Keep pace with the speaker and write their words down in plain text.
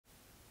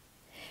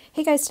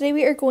Hey guys, today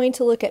we are going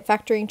to look at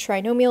factoring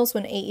trinomials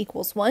when a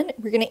equals 1.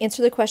 We're going to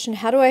answer the question,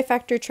 how do I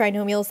factor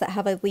trinomials that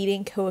have a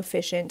leading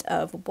coefficient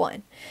of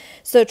 1?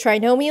 So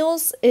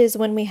trinomials is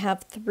when we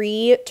have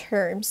three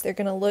terms. They're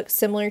going to look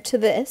similar to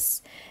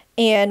this.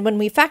 And when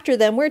we factor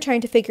them, we're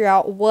trying to figure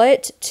out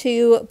what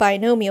two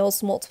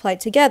binomials multiplied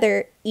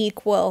together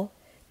equal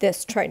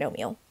this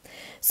trinomial.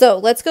 So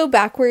let's go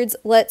backwards.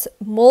 Let's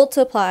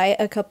multiply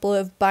a couple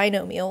of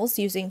binomials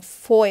using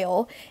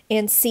FOIL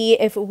and see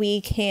if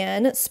we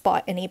can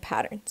spot any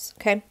patterns.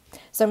 Okay,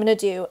 so I'm going to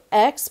do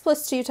x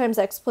plus 2 times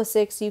x plus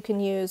 6. You can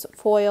use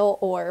FOIL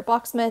or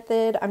box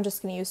method. I'm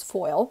just going to use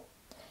FOIL.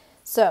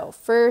 So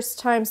first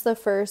times the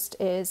first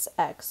is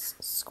x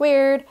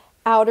squared.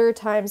 Outer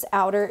times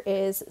outer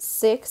is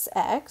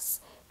 6x.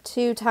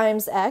 2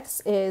 times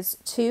x is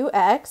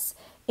 2x.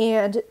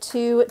 And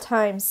 2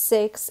 times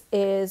 6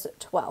 is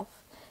 12.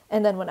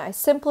 And then when I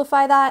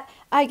simplify that,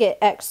 I get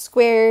x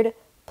squared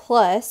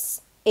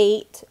plus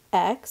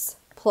 8x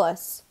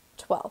plus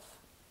 12.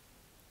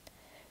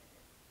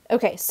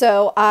 Okay,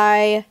 so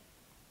I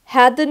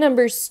had the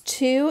numbers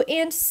 2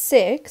 and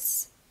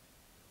 6,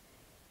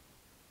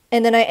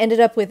 and then I ended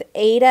up with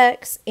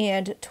 8x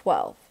and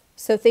 12.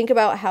 So think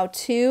about how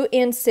 2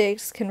 and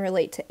 6 can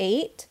relate to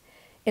 8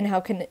 and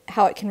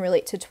how it can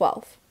relate to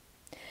 12.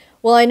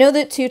 Well, I know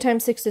that 2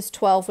 times 6 is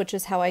 12, which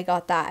is how I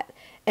got that.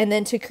 And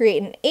then to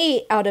create an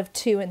 8 out of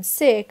 2 and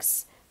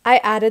 6, I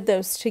added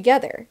those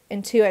together.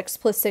 And 2x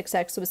plus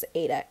 6x was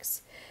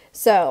 8x.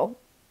 So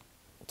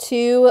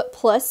 2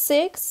 plus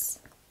 6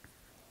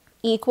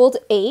 equaled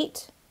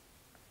 8,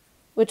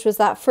 which was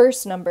that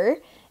first number.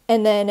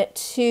 And then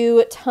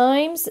 2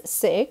 times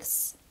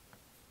 6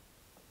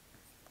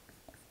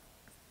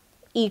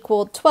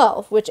 equaled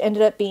 12, which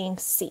ended up being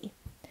C.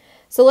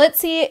 So let's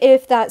see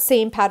if that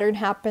same pattern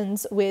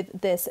happens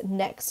with this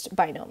next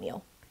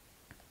binomial.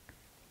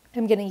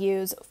 I'm going to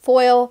use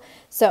FOIL.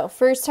 So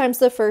first times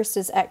the first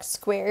is x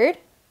squared.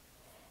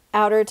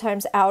 Outer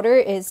times outer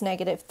is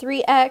negative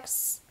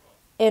 3x.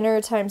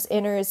 Inner times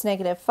inner is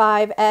negative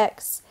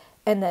 5x.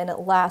 And then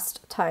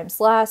last times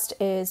last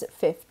is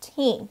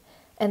 15.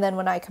 And then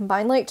when I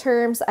combine like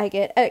terms, I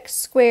get x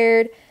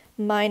squared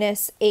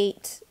minus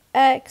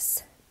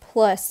 8x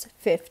plus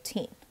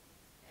 15.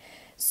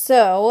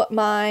 So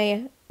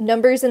my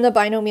numbers in the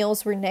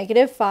binomials were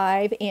negative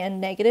 5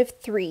 and negative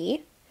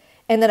 3,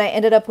 and then I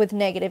ended up with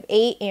negative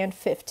 8 and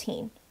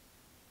 15.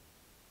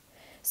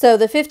 So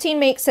the 15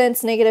 makes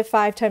sense. Negative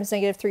 5 times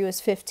negative 3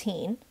 was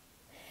 15.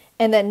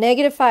 And then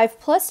negative 5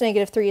 plus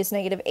negative 3 is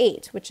negative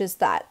 8, which is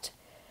that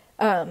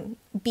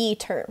B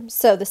term.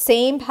 So the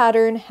same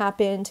pattern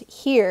happened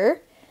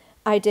here.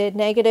 I did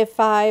negative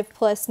 5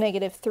 plus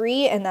negative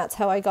 3, and that's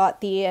how I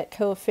got the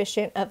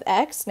coefficient of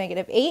x,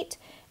 negative 8.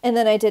 And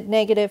then I did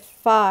negative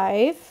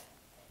 5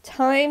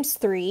 times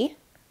 3,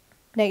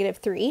 negative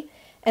 3,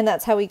 and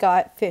that's how we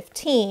got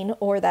 15,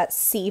 or that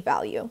C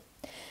value.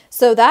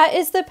 So that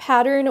is the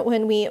pattern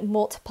when we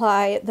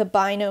multiply the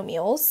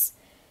binomials.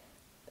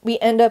 We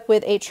end up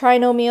with a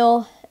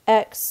trinomial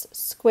x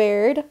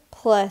squared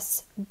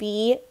plus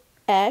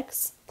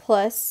bx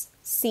plus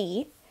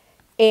c,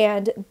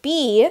 and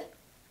b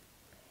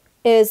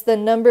is the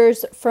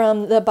numbers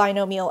from the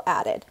binomial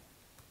added.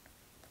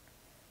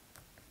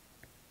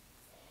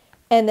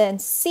 And then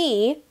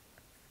C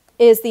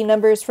is the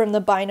numbers from the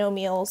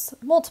binomials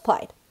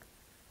multiplied.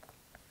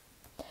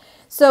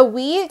 So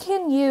we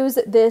can use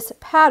this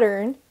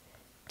pattern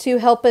to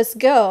help us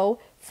go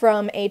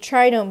from a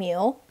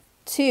trinomial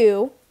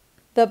to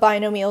the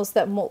binomials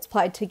that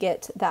multiplied to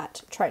get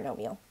that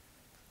trinomial.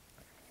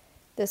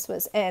 This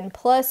was n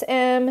plus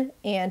m,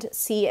 and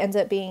C ends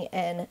up being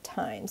n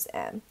times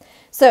m.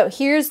 So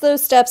here's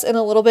those steps in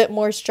a little bit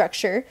more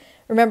structure.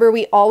 Remember,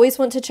 we always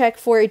want to check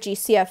for a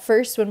GCF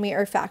first when we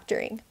are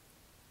factoring.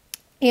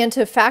 And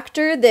to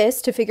factor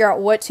this, to figure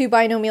out what two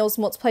binomials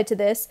multiply to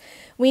this,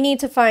 we need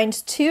to find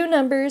two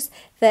numbers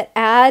that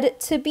add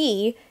to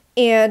B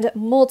and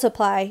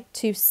multiply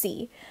to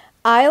C.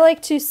 I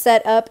like to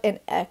set up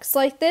an X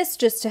like this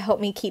just to help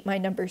me keep my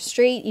numbers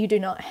straight. You do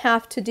not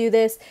have to do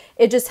this.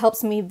 It just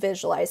helps me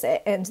visualize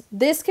it. And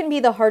this can be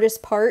the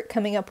hardest part,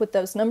 coming up with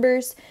those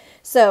numbers.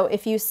 So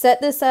if you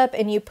set this up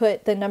and you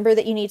put the number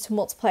that you need to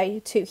multiply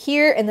to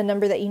here and the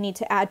number that you need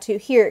to add to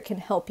here, it can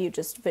help you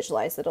just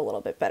visualize it a little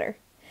bit better.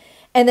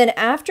 And then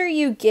after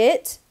you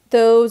get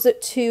those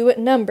two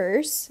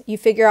numbers, you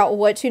figure out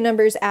what two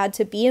numbers add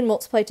to B and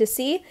multiply to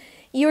C,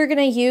 you are going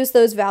to use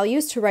those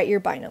values to write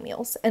your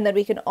binomials. And then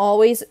we can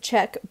always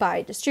check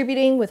by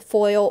distributing with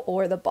FOIL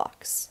or the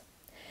box.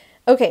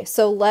 Okay,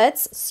 so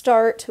let's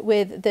start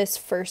with this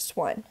first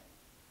one.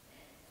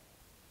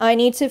 I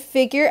need to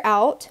figure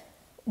out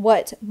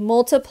what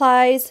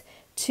multiplies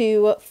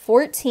to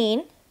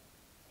 14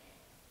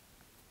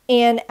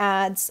 and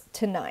adds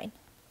to 9.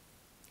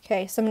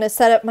 Okay, so I'm going to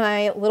set up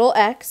my little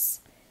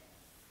x.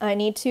 I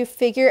need to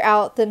figure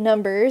out the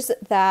numbers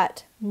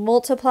that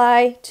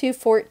multiply to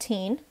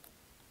 14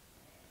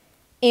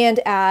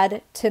 and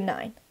add to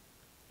 9.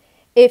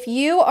 If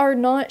you are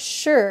not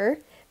sure,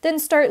 then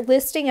start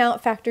listing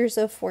out factors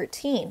of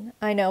 14.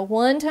 I know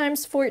 1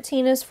 times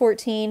 14 is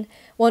 14.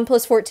 1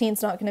 plus 14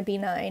 is not going to be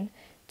 9.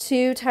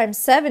 2 times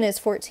 7 is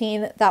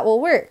 14. That will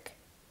work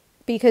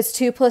because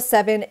 2 plus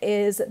 7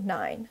 is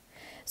 9.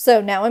 So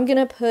now I'm going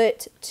to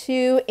put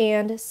 2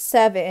 and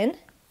 7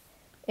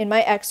 in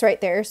my x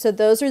right there. So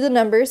those are the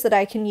numbers that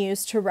I can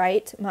use to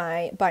write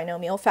my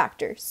binomial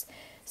factors.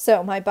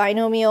 So my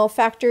binomial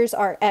factors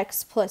are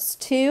x plus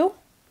 2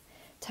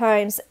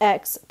 times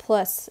x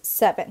plus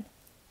 7.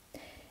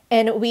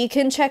 And we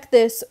can check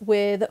this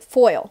with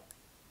FOIL.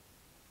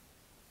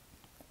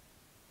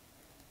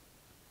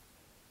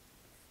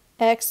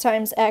 X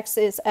times x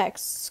is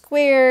x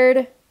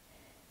squared.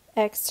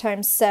 X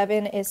times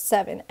 7 is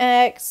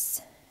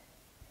 7x.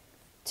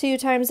 2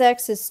 times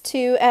x is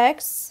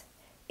 2x.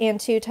 And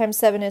 2 times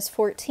 7 is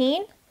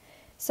 14.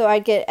 So I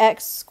get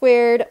x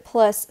squared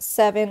plus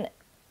 7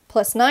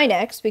 plus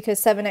 9x,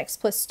 because 7x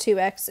plus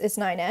 2x is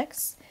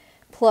 9x,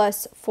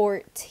 plus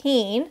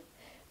 14,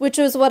 which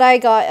was what I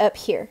got up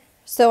here.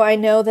 So I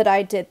know that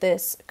I did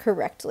this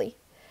correctly.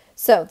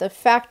 So the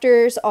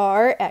factors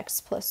are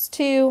x plus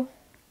 2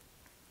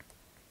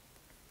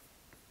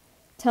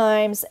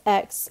 times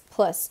x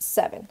plus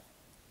 7.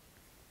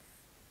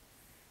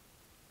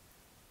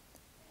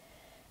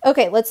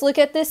 Okay, let's look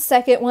at this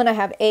second one. I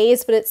have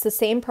a's, but it's the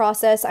same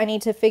process. I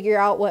need to figure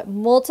out what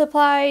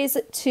multiplies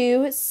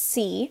to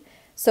c.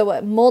 So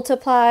what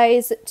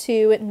multiplies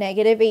to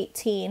negative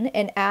 18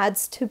 and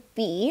adds to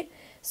b.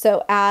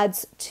 So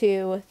adds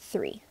to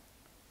 3.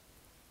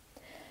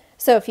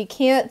 So if you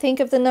can't think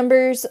of the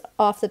numbers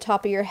off the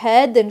top of your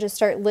head, then just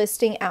start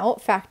listing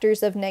out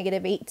factors of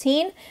negative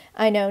 18.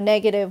 I know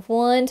negative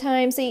 1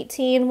 times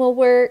 18 will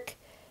work.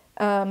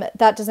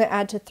 That doesn't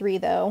add to 3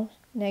 though.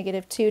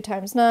 Negative 2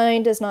 times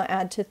 9 does not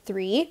add to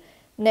 3.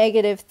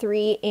 Negative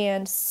 3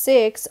 and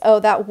 6, oh,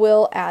 that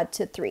will add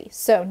to 3.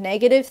 So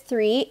negative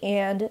 3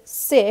 and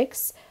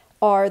 6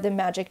 are the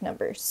magic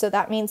numbers. So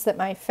that means that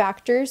my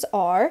factors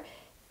are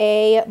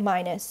a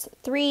minus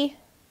 3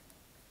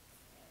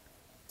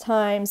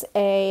 times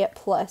a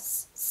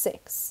plus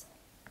 6.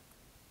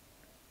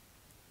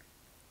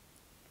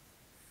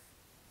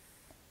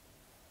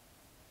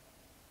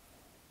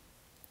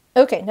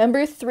 Okay,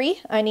 number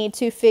 3, I need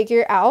to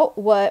figure out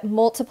what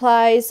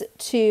multiplies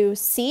to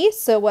c,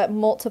 so what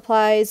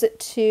multiplies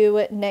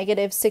to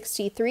negative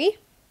 63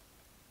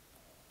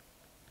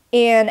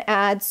 and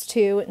adds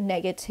to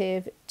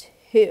negative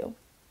 2.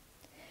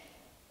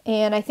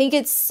 And I think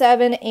it's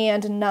 7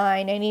 and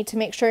 9. I need to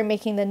make sure I'm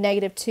making the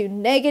negative 2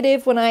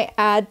 negative when I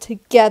add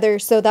together,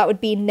 so that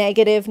would be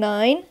negative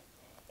 9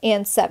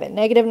 and 7.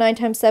 Negative 9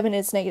 times 7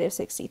 is negative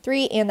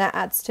 63, and that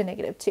adds to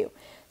negative 2.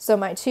 So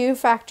my two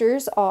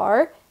factors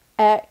are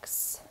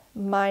x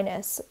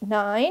minus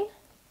 9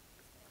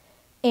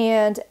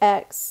 and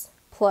x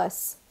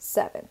plus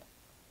 7.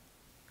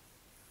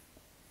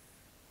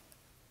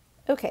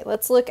 Okay,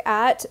 let's look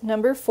at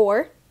number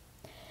 4.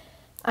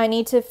 I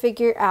need to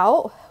figure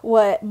out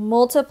what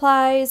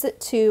multiplies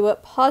to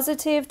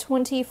positive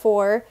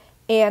 24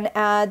 and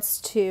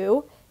adds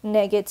to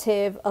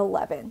negative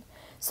 11.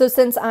 So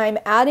since I'm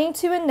adding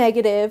to a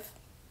negative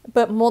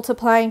but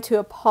multiplying to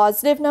a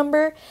positive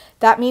number,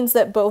 that means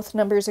that both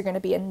numbers are going to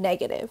be a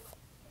negative,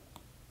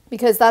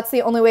 because that's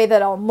the only way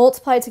that I'll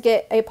multiply to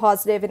get a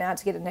positive and add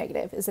to get a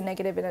negative, is a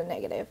negative and a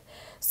negative.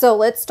 So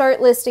let's start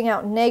listing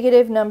out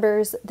negative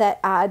numbers that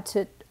add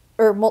to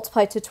or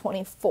multiply to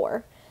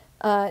 24.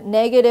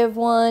 Negative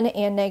 1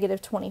 and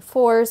negative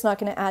 24 is not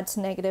going to add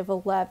to negative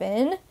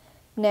 11.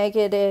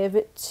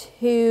 Negative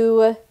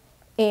 2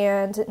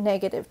 and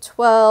negative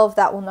 12,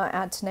 that will not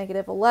add to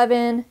negative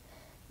 11.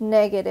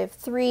 Negative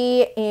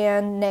 3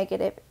 and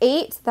negative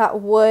 8,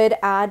 that would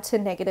add to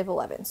negative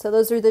 11. So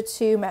those are the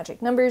two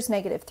magic numbers,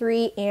 negative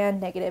 3 and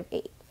negative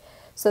 8.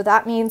 So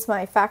that means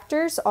my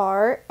factors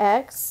are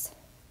x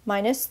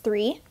minus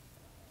 3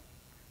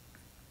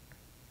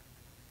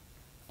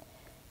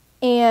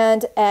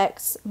 and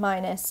x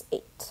minus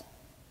 8.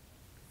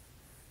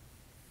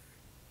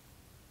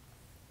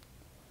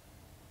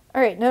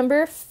 All right,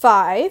 number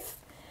 5.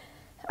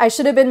 I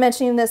should have been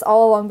mentioning this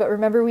all along, but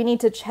remember we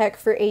need to check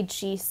for a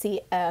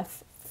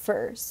GCF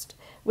first,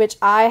 which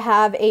I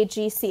have a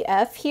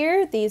GCF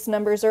here. These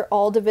numbers are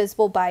all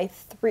divisible by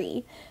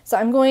 3. So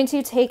I'm going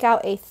to take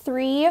out a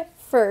 3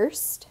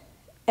 first,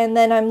 and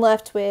then I'm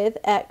left with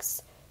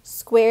x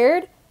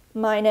squared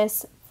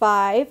minus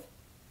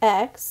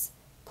 5x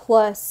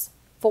plus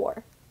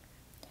 4.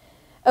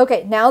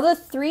 Okay, now the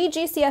 3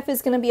 GCF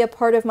is going to be a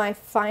part of my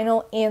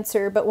final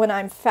answer, but when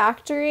I'm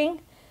factoring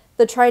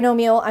the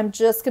trinomial, I'm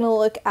just going to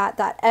look at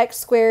that x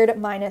squared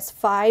minus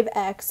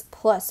 5x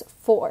plus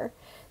 4.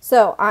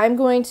 So I'm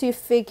going to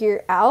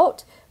figure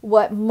out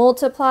what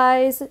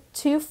multiplies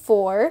to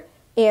 4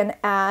 and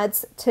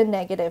adds to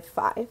negative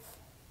 5,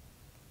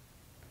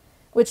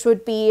 which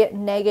would be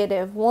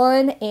negative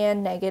 1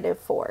 and negative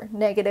 4.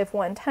 Negative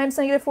 1 times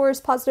negative 4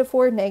 is positive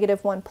 4.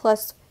 Negative 1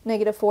 plus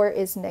negative 4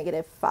 is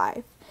negative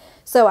 5.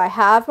 So I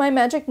have my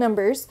magic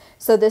numbers.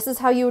 So this is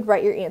how you would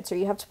write your answer.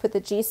 You have to put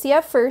the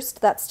GCF first.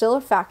 That's still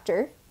a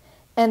factor.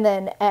 and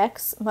then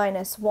x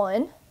minus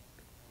 1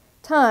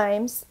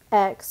 times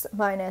x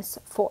minus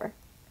 4.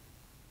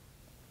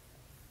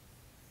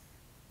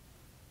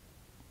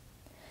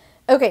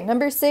 Okay,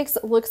 number 6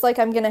 looks like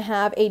I'm going to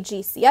have a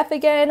GCF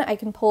again. I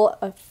can pull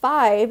a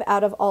 5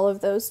 out of all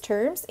of those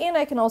terms, and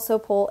I can also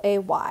pull a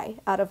y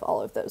out of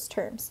all of those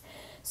terms.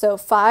 So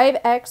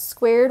 5x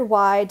squared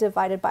y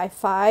divided by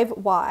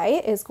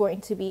 5y is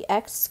going to be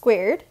x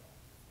squared.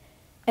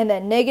 And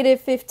then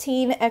negative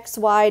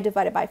 15xy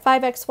divided by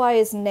 5xy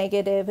is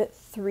negative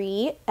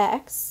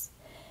 3x.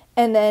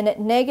 And then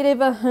negative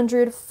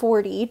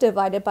 140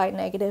 divided by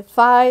negative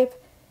 5,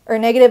 or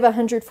negative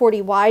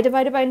 140y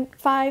divided by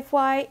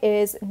 5y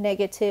is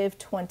negative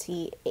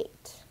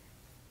 28.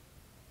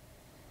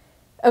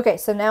 Okay,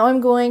 so now I'm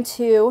going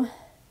to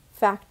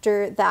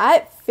factor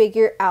that,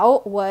 figure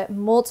out what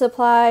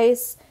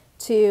multiplies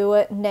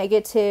to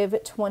negative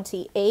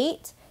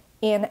 28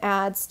 and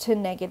adds to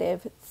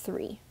negative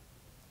 3.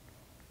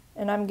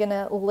 And I'm going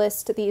to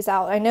list these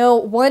out. I know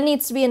one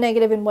needs to be a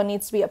negative and one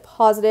needs to be a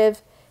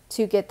positive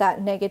to get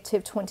that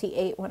negative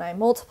 28 when I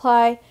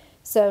multiply.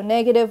 So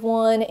negative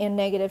 1 and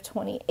negative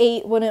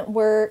 28 wouldn't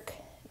work.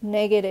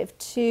 Negative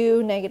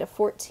 2, negative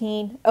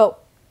 14. Oh,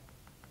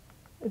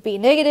 it would be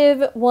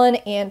negative 1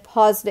 and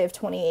positive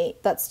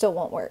 28. That still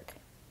won't work.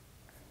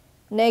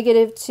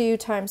 Negative 2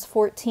 times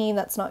 14,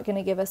 that's not going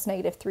to give us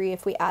negative 3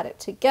 if we add it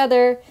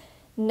together.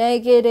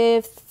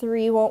 Negative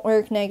 3 won't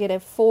work.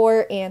 Negative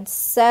 4 and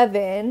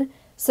 7.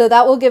 So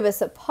that will give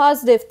us a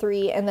positive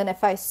 3. And then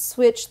if I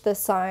switch the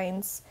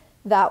signs,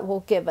 that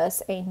will give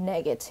us a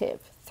negative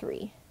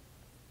 3.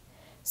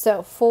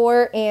 So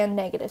 4 and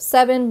negative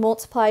 7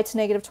 multiply to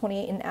negative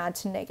 28 and add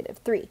to negative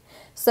 3.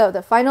 So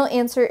the final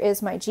answer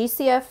is my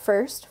GCF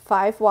first,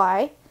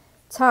 5y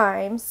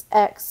times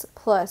x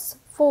plus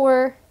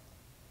 4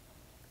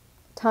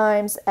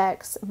 times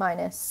x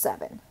minus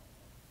 7.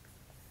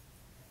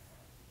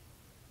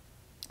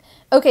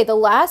 Okay, the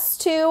last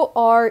two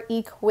are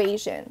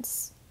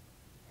equations.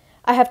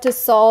 I have to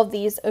solve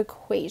these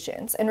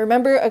equations. And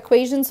remember,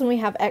 equations when we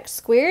have x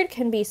squared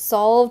can be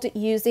solved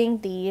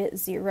using the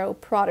zero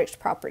product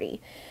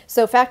property.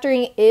 So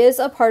factoring is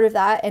a part of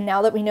that, and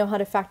now that we know how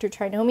to factor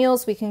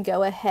trinomials, we can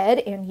go ahead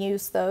and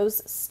use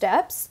those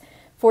steps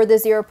for the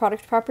zero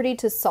product property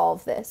to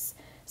solve this.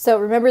 So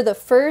remember, the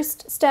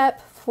first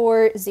step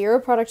for zero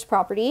product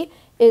property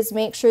is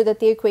make sure that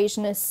the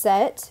equation is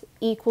set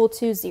equal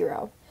to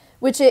 0,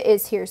 which it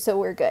is here, so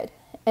we're good.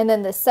 And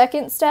then the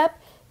second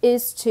step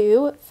is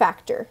to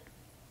factor.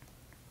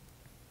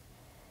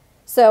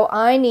 So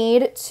I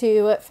need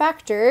to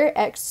factor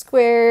x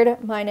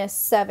squared minus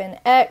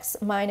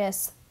 7x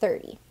minus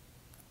 30,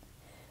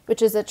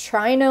 which is a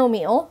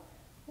trinomial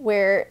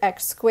where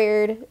x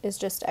squared is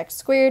just x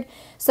squared.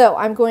 So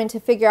I'm going to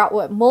figure out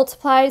what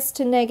multiplies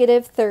to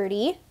negative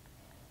 30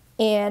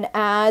 and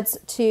adds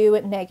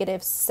to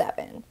negative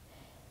 7.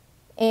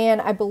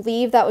 And I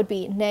believe that would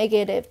be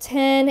negative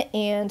 10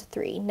 and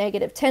 3.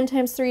 Negative 10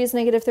 times 3 is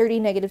negative 30.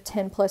 Negative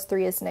 10 plus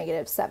 3 is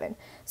negative 7.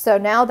 So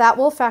now that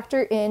will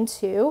factor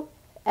into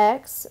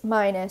x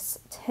minus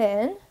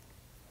 10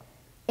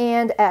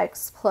 and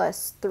x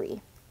plus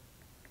 3.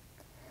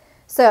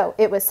 So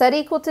it was set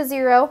equal to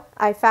 0.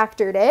 I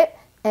factored it.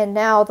 And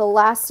now the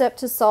last step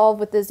to solve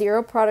with the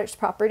zero product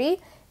property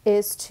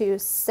is to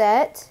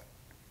set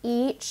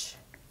each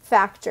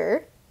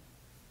factor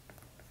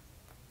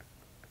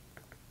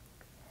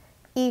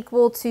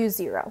equal to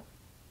 0.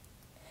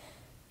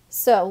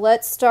 So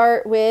let's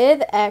start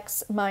with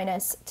x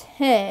minus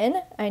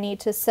 10. I need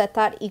to set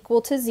that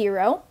equal to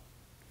 0.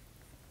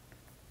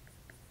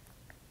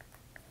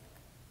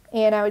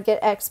 And I would get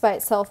x by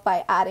itself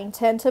by adding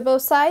 10 to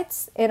both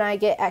sides, and I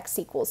get x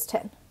equals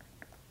 10.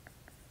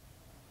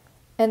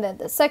 And then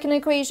the second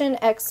equation,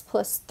 x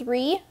plus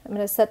 3, I'm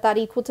going to set that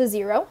equal to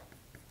 0.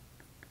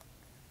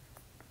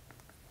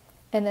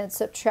 And then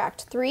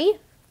subtract 3.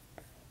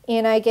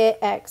 And I get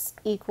x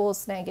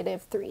equals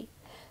negative 3.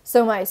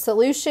 So my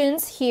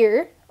solutions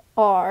here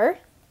are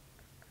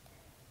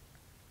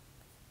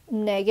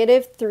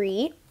negative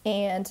 3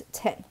 and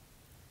 10.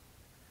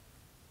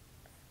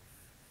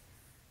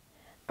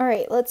 All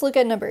right, let's look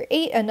at number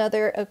 8,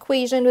 another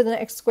equation with an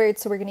x squared,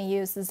 so we're going to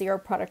use the zero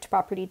product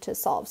property to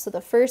solve. So the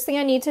first thing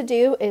I need to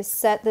do is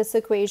set this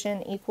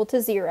equation equal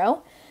to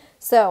 0.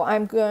 So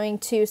I'm going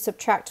to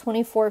subtract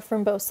 24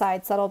 from both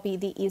sides. That'll be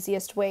the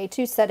easiest way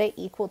to set it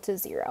equal to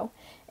 0.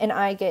 And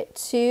I get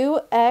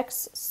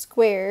 2x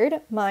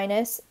squared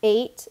minus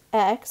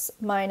 8x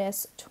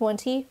minus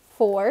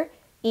 24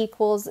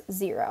 equals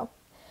 0.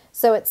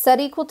 So it's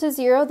set equal to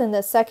 0. Then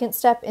the second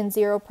step in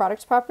zero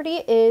product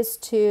property is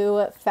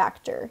to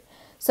factor.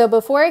 So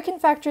before I can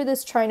factor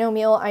this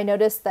trinomial, I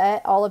notice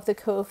that all of the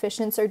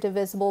coefficients are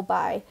divisible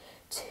by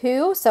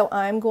 2. So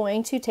I'm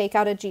going to take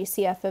out a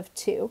GCF of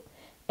 2.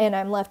 And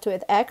I'm left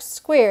with x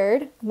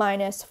squared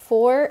minus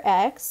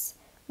 4x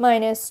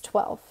minus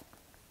 12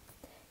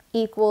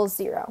 equals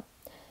 0.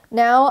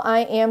 Now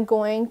I am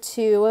going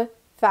to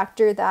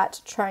factor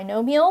that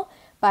trinomial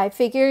by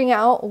figuring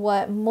out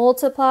what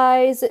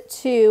multiplies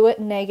to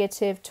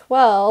negative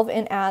 12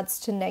 and adds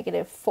to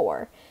negative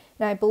 4.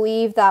 And I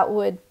believe that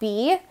would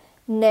be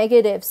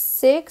negative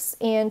 6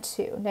 and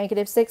 2.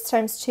 Negative 6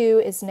 times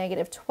 2 is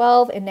negative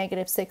 12, and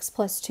negative 6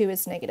 plus 2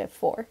 is negative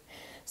 4.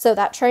 So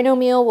that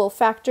trinomial will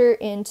factor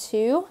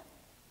into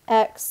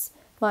x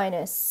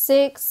minus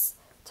 6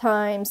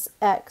 times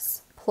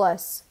x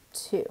plus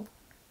 2.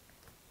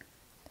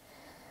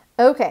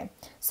 Okay,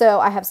 so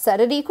I have set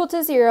it equal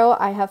to 0,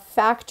 I have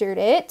factored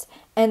it,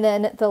 and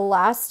then the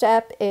last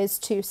step is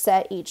to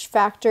set each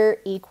factor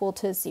equal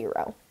to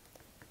 0.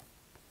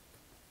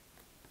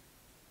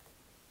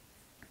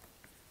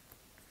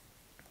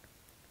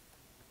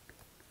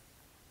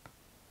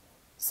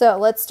 So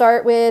let's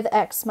start with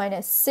x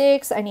minus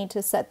 6. I need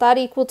to set that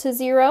equal to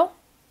 0.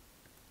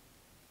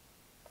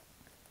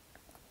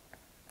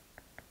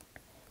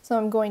 So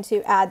I'm going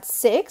to add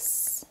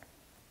 6,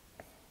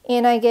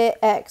 and I get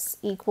x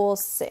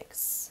equals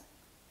 6.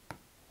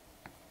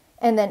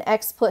 And then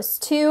x plus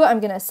 2, I'm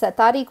going to set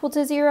that equal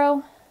to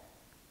 0.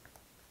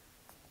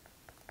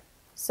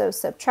 So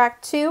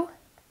subtract 2,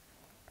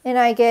 and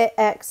I get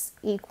x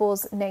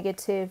equals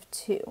negative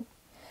 2.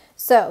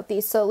 So the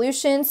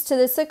solutions to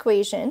this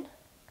equation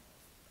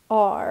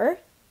are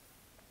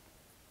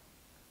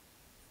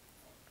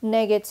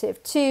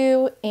negative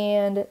 2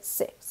 and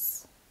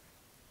 6.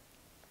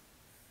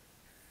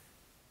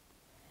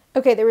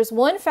 Okay, there was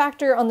one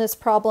factor on this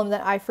problem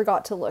that I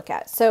forgot to look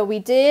at. So we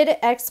did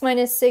x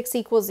minus 6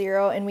 equals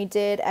 0, and we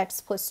did x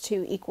plus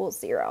 2 equals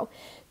 0.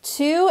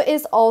 2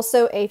 is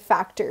also a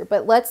factor,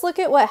 but let's look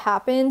at what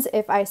happens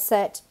if I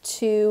set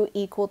 2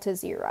 equal to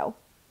 0.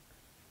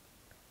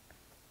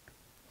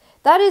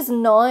 That is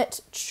not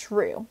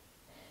true.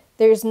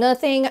 There's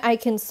nothing I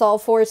can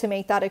solve for to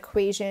make that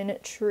equation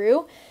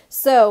true.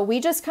 So we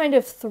just kind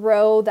of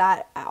throw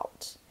that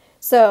out.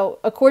 So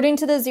according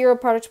to the zero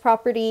product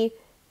property,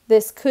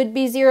 this could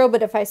be 0,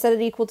 but if I set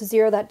it equal to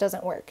 0, that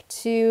doesn't work.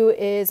 2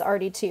 is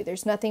already 2.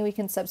 There's nothing we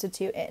can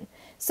substitute in.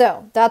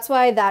 So that's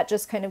why that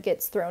just kind of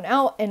gets thrown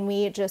out, and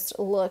we just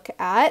look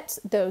at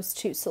those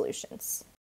two solutions.